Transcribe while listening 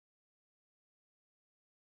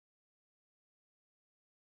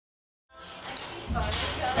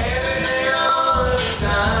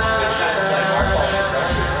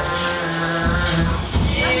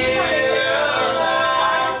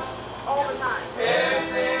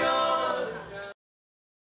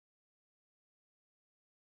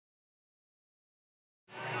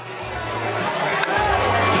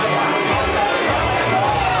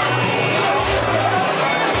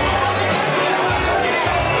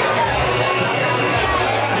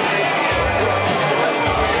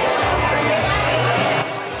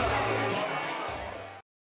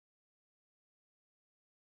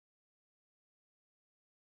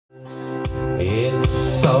It's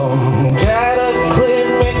some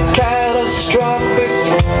cataclysmic, catastrophic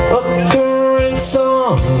occurrence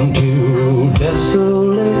on two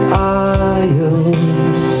desolate isles.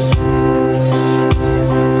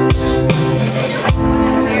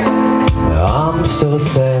 I'm so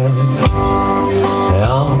sad,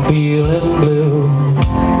 I'm feeling blue.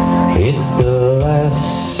 It's the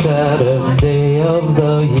last Saturday of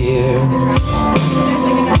the year.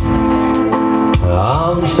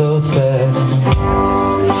 I'm so sad,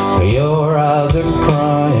 your eyes are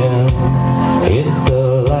crying. It's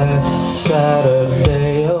the last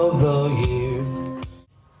Saturday of the year.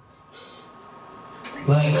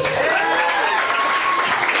 Thanks. I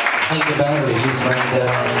think the battery just ran dead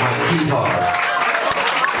on my keyboard.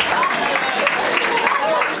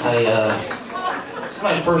 It's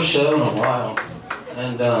my first show in a while,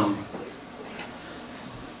 and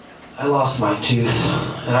I lost my tooth,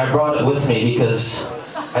 and I brought it with me because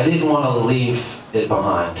I didn't want to leave it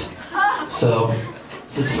behind. So,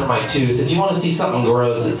 this is for my tooth. If you want to see something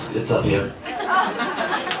gross, it's up here.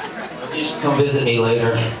 You just come visit me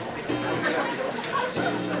later.